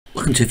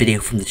Welcome to a video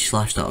from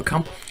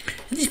digital-lifestyle.com.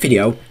 In this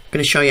video, I'm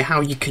going to show you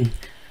how you can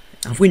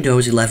have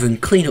Windows 11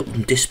 clean up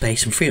some disk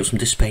space and free up some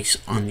disk space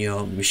on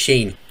your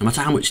machine. No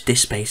matter how much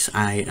disk space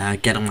I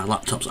get on my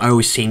laptops, I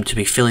always seem to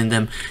be filling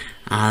them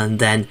and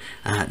then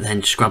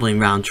scrabbling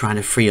around trying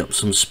to free up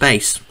some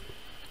space.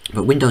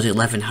 But Windows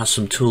 11 has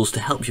some tools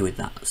to help you with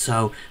that,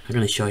 so I'm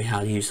going to show you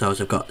how to use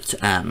those. I've got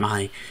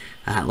my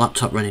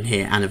laptop running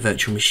here and a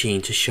virtual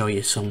machine to show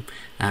you some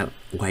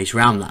ways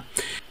around that.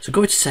 So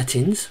go to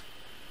settings,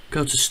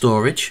 go to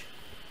storage,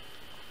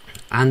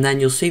 and then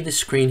you'll see this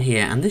screen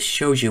here, and this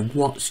shows you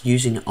what's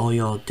using all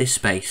your disk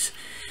space.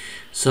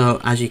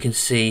 So as you can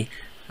see,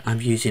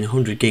 I'm using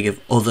 100 gig of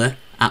other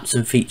apps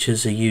and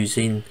features are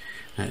using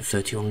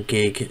 31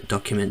 gig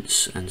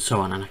documents and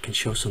so on, and I can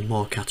show some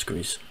more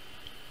categories.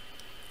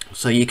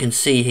 So you can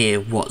see here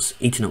what's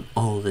eating up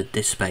all the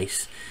disk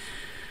space.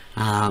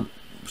 Some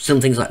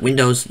things like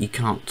Windows you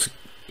can't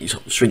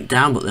shrink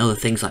down, but the other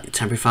things like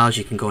temporary files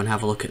you can go and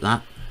have a look at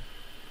that.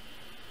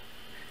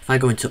 If I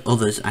go into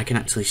others, I can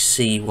actually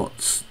see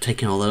what's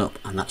taking all that up,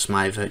 and that's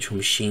my virtual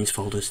machines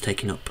folders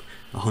taking up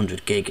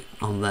 100 gig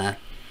on there.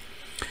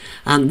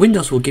 And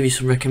Windows will give you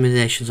some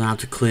recommendations on how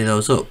to clear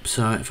those up.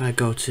 So if I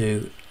go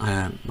to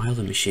my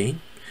other machine,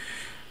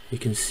 you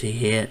can see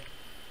here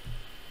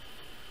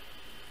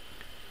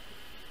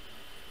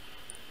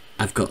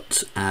I've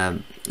got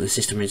the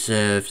system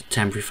reserved,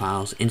 temporary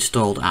files,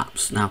 installed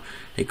apps. Now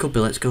it could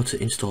be, let's go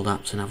to installed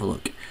apps and have a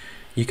look.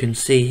 You can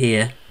see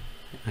here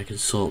I can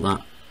sort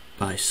that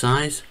by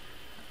size,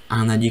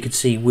 and then you can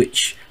see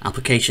which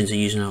applications are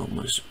using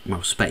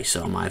most space.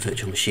 So on my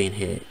virtual machine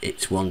here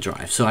it's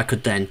OneDrive, so I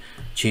could then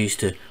choose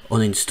to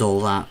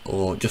uninstall that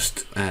or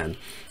just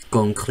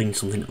go and clean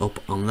something up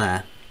on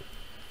there.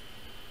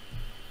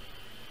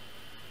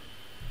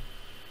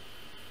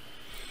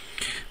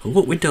 But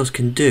what Windows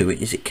can do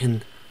is it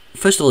can,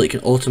 first of all, it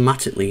can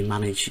automatically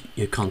manage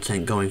your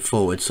content going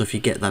forward. So if you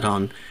get that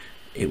on,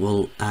 it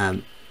will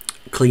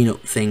clean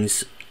up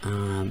things.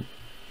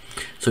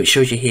 So it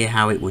shows you here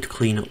how it would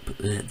clean up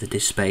the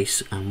disk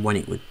space and when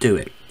it would do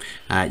it.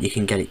 You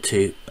can get it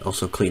to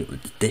also clean up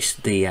the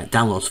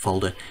downloads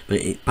folder,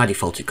 but by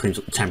default it cleans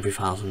up the temporary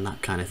files and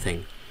that kind of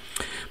thing.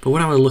 But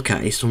what I want to look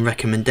at is some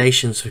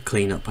recommendations for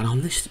cleanup. And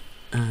on this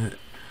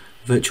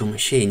virtual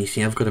machine, you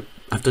see I've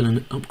done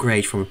an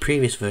upgrade from a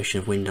previous version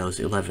of Windows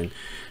 11.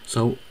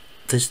 So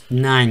there's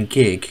 9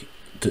 gig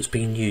that's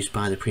being used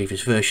by the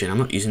previous version. I'm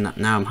not using that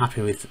now. I'm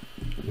happy with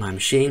my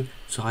machine,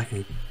 so I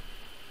can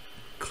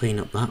clean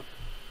up that,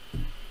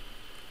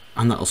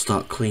 and that'll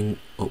start clean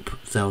up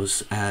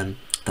those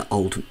the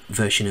old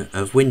version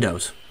of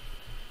Windows.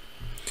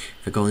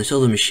 If I go on this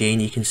other machine,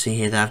 you can see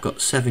here that I've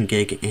got 7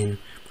 gig in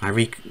my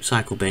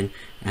recycle bin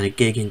and a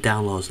gig in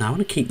downloads. Now I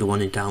want to keep the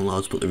one in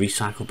downloads, but the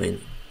recycle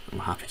bin, I'm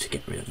happy to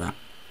get rid of that,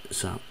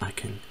 so I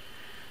can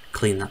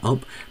clean that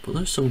up. But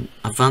there's some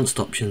advanced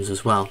options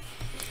as well.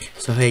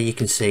 So here you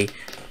can see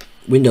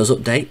Windows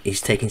Update is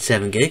taking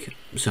 7 gig,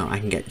 so I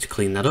can get to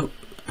clean that up.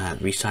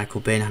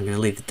 Recycle bin, I'm going to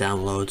leave the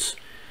downloads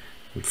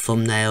and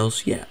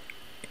thumbnails, yeah,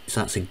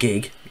 so that's a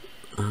gig.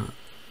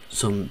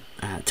 Some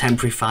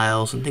temporary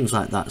files and things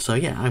like that, so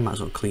yeah, I might as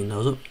well clean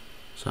those up.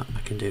 So I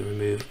can do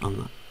remove on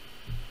that.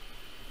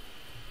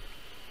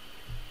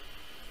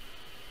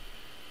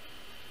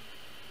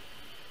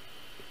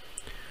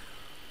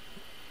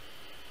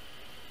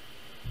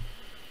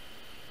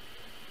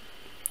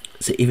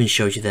 So it even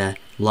shows you there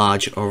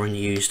large or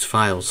unused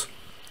files.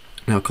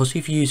 Now of course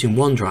if you're using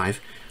OneDrive,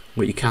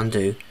 what you can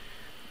do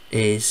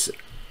is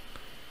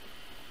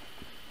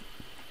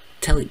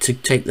tell it to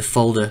take the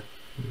folder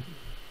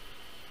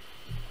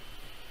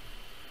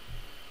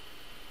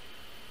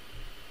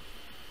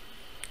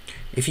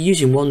if you're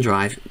using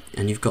OneDrive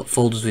and you've got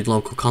folders with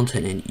local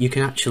content in, you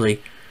can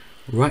actually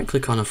right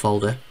click on a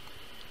folder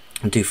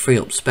and do free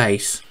up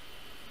space.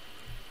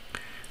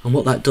 And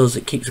what that does,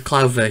 it keeps the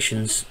cloud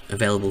versions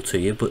available to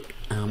you, but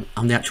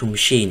on the actual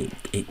machine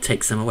it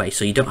takes them away,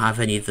 so you don't have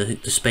any of the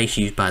space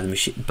used by the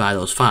machine by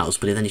those files.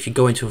 But then if you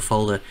go into a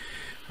folder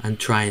and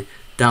try and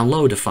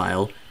download a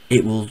file,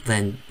 it will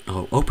then,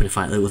 or open a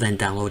file, it will then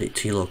download it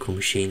to your local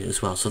machine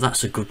as well. So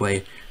that's a good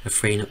way of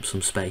freeing up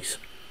some space.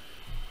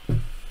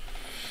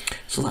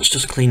 So that's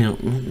just cleaning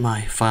up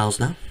my files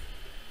now.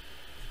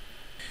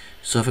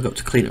 So if I go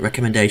to clean up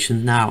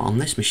recommendations now on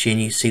this machine,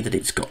 you see that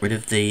it's got rid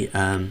of the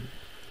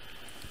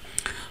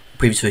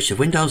previous version of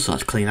Windows, so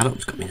let's clean that up.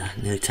 It's got me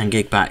nearly 10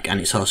 gig back, and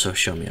it's also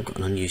shown me I've got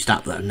an unused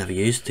app that I've never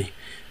used, the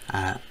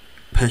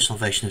personal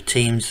version of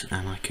Teams,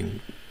 and I can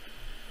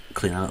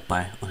clean that up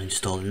by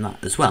uninstalling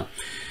that as well.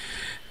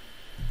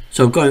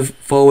 So going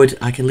forward,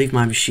 I can leave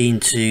my machine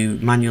to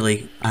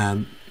manually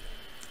so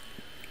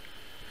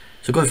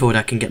going forward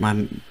I can get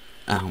my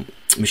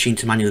machine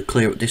to manually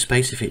clear up disk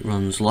space if it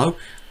runs low,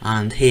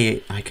 and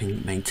here I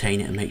can maintain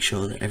it and make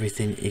sure that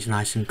everything is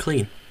nice and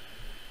clean.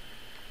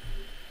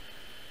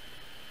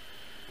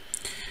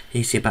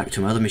 You see back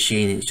to my other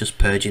machine, it's just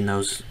purging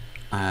those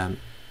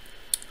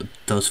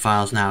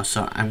files now,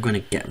 so I'm going to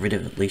get rid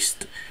of at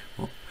least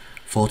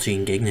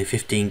 14 gig, no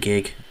 15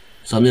 gig,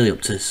 so I'm nearly up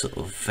to sort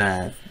of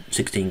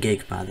 16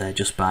 gig by there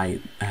just by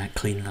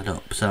cleaning that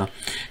up. So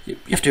you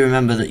have to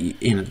remember that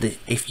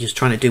if you're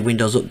trying to do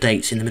Windows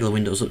updates, in the middle of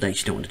Windows updates,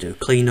 you don't want to do a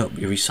cleanup.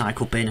 Your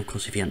recycle bin, of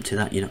course, if you empty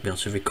that, you're not be able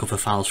to recover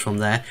files from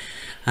there.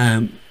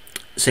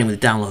 Same with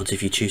the downloads.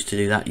 If you choose to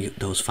do that,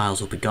 those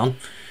files will be gone.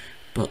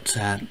 But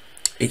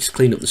it's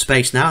cleaned up the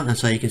space now, and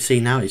so you can see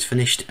now it's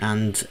finished,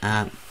 and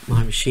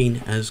my machine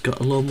has got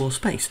a lot more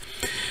space.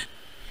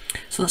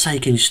 So that's how you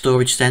can use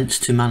Storage Sense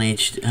to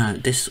manage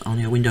this on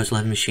your Windows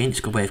 11 machine. It's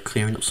a good way of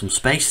clearing up some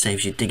space,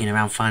 saves you digging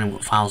around finding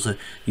what files are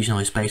using all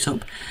your space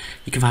up.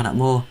 You can find out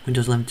more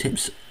Windows 11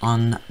 tips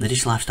on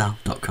thedigital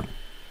lifestyle.com.